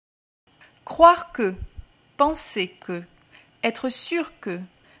Croire que, penser que, être sûr que,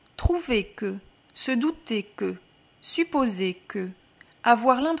 trouver que, se douter que, supposer que,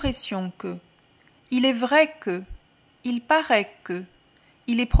 avoir l'impression que, il est vrai que, il paraît que,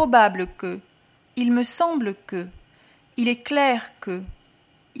 il est probable que, il me semble que, il est clair que,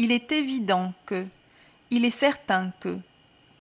 il est évident que, il est certain que.